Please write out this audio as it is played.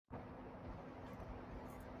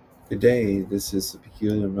Good day, this is the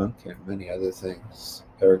Peculiar Monk and many other things.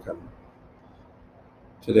 Erica.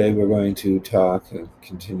 Today we're going to talk and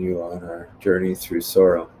continue on our journey through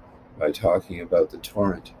sorrow by talking about the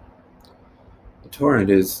torrent. The torrent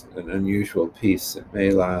is an unusual piece that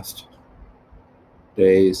may last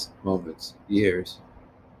days, moments, years.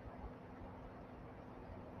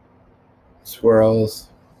 It swirls,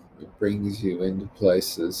 it brings you into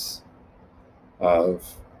places of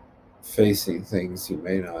facing things you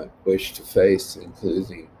may not wish to face,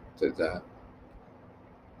 including that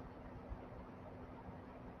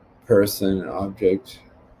person, object,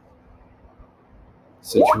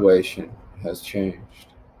 situation has changed.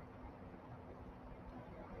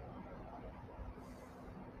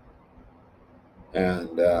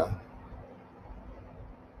 And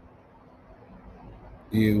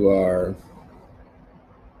you are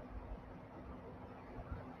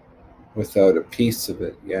without a piece of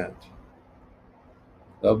it yet.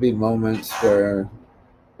 There'll be moments where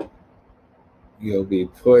you'll be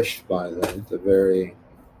pushed by the very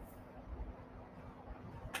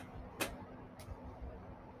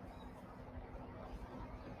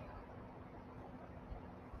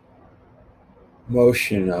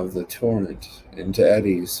motion of the torrent into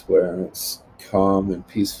eddies where it's calm and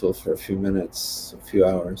peaceful for a few minutes, a few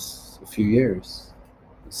hours, a few years.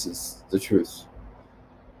 This is the truth.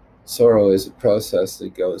 Sorrow is a process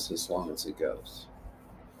that goes as long as it goes.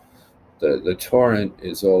 The torrent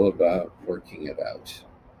is all about working it out.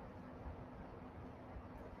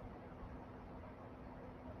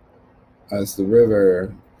 As the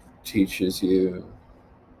river teaches you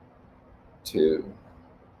to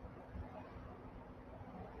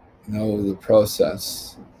know the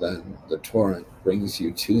process, then the torrent brings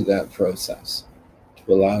you to that process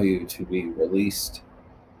to allow you to be released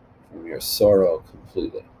from your sorrow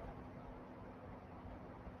completely.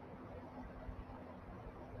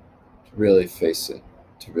 To really face it,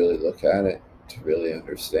 to really look at it, to really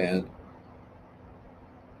understand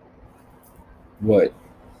what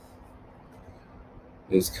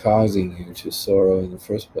is causing you to sorrow in the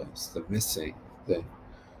first place, the missing, the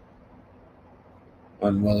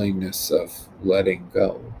unwillingness of letting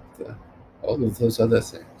go, all of those other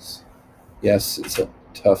things. Yes, it's a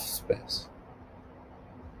tough space.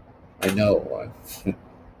 I know. I've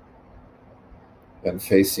been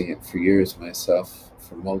facing it for years myself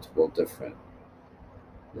for multiple different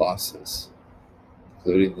losses,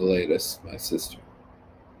 including the latest, my sister,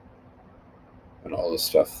 and all the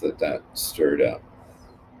stuff that stirred up.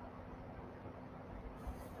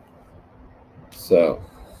 So,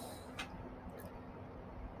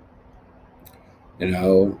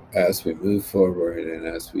 as we move forward and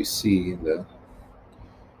as we see the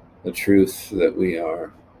truth that we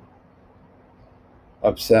are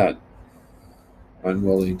upset,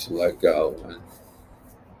 unwilling to let go, and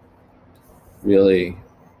really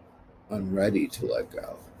unready to let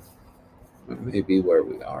go, it may be where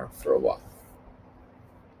we are for a while.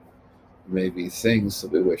 There may be things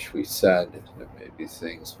that we wish we said, there may be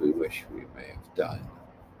things we wish we may have done,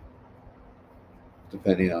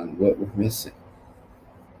 depending on what we're missing.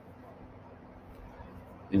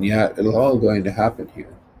 And yet, it's all going to happen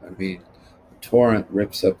here. I mean, the torrent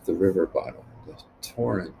rips up the river bottom. The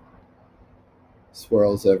torrent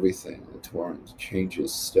swirls everything. The torrent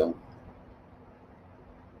changes stone.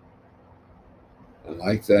 And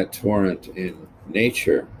like that torrent in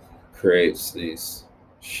nature creates these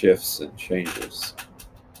shifts and changes.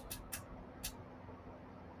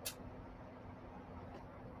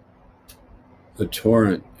 The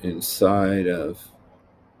torrent inside of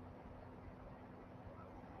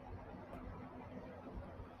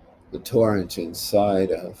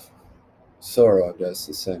sorrow does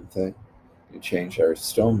the same thing. You change our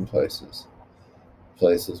stone places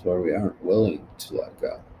where we aren't willing to let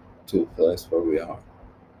go, to a place where we are.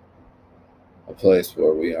 A place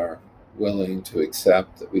where we are willing to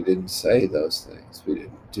accept that we didn't say those things, we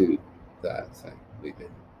didn't do that thing, we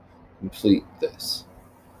didn't complete this.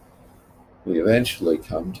 We eventually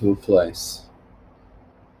come to a place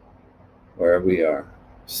where we are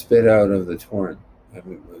spit out of the torrent and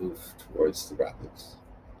we move towards the rapids.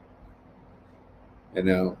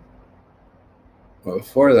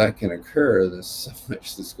 Before that can occur, there's so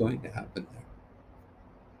much that's going to happen there.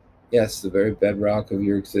 Yes, the very bedrock of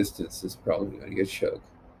your existence is probably going to get shook.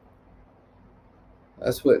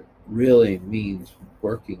 That's what really means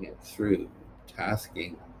working it through,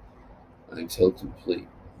 tasking until complete,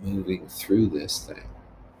 moving through this thing.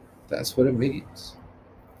 That's what it means.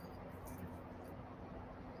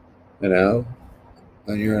 And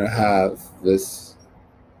you're going to have this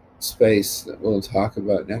space that we'll talk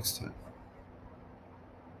about next time.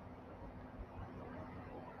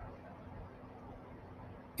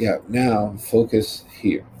 Yeah, now focus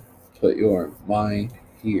here. Put your mind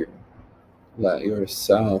here. Let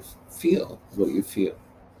yourself feel what you feel.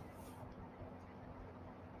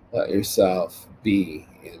 Let yourself be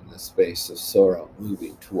in the space of sorrow,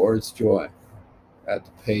 moving towards joy at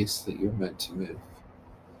the pace that you're meant to move.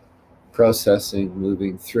 Processing,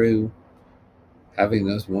 moving through, having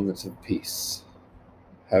those moments of peace,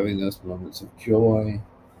 having those moments of joy,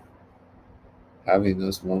 having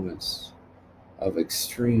those moments of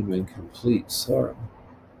extreme and complete sorrow.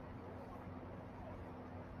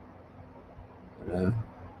 Uh,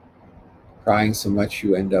 Crying so much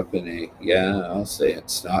you end up in I'll say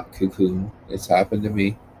it's not cocoon. It's happened to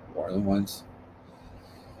me more than once.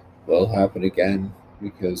 Will happen again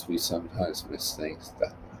because we sometimes miss things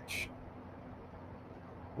that much.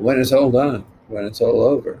 When it's all done, when it's all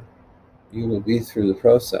over, you will be through the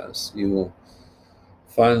process. You will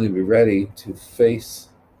finally be ready to face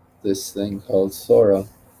this thing called sorrow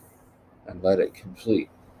and let it complete.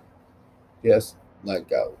 Yes, let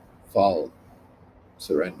go, fall,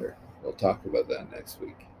 surrender. We'll talk about that next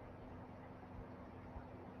week.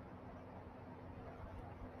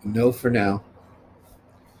 Know for now,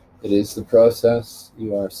 it is the process.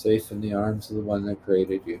 You are safe in the arms of the one that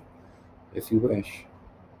created you, if you wish.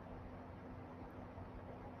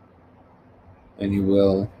 And you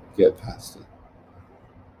will get past it.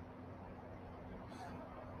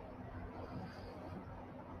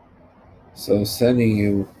 So, sending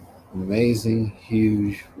you amazing,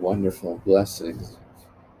 huge, wonderful blessings,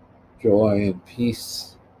 joy, and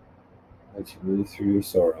peace as you move through your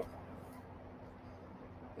sorrow.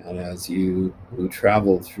 And as you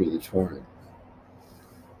travel through the torrent,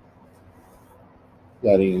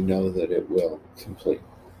 letting you know that it will complete.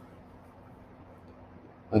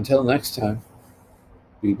 Until next time,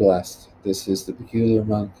 be blessed. This is the Peculiar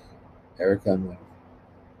Monk, Eric Unwin.